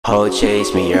Oh,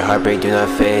 chase me, your heartbreak do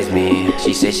not faze me.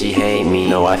 She says she hate me,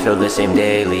 no, I feel the same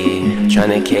daily.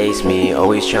 Tryna case me,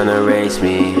 always tryna race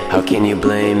me. How can you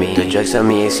blame me? The drugs help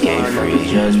me escape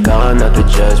free. Gone not the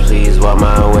judge, please walk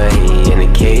my way. In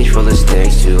a cage full of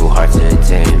snakes, too hard to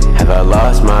tame. Have I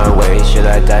lost my way? Should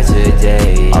I die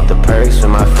today? Off the perks with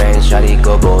my friends, shawty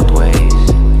go both ways.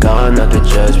 Gone not the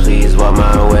judge, please walk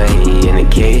my way. In a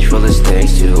cage full of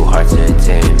snakes, too hard to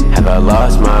tame. Have I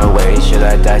lost my way? Should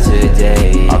I die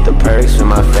today? Off the perks with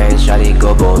my friends, shawty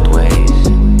go both ways.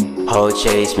 Oh,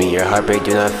 chase me, your heartbreak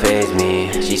do not faze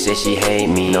me. She says she hate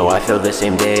me, no, I feel the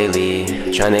same daily.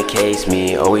 Tryna case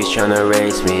me, always tryna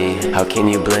race me. How can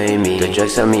you blame me? The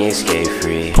drugs help me escape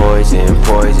free. Poison,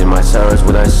 poison, my sorrows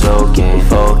what I soak in.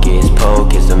 Focus,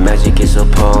 pocus, the magic is so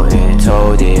potent.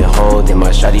 Told it, hold it, my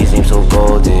shawty's aim so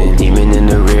golden. Demon in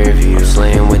the rear view, I'm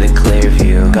slaying with a clear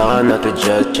view. Gone not the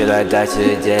judge, should I die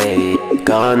today?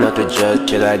 Gone not the judge,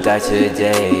 should I die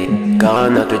today?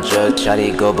 Gone not the judge,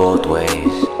 shawty go both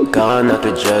ways. Gone not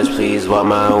the judge, please walk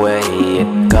my way.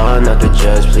 Gone not the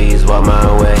judge, please walk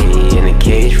my way. In a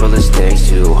cage full of snakes,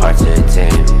 too hard to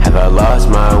tame. Have I lost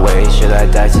my way? Should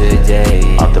I die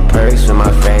today? Off the perks with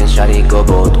my friends, shawty go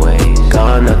both ways.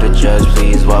 Gone not the judge,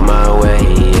 please walk my way.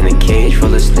 In a cage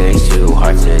full of snakes, too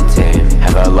hard to tame.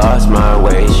 Have I lost my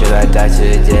way? Should I die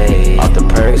today? Off the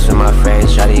perks with my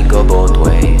friends, shawty go both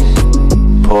ways.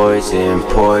 Poison,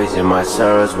 poison, my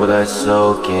sorrows what I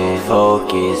soak in.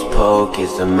 Focus,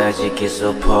 pocus, the magic is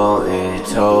so potent.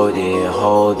 Told it,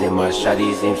 hold it, my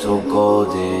shawty's aim so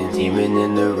golden. Demon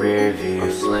in the rear view,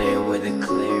 I'm slaying with a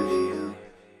clip.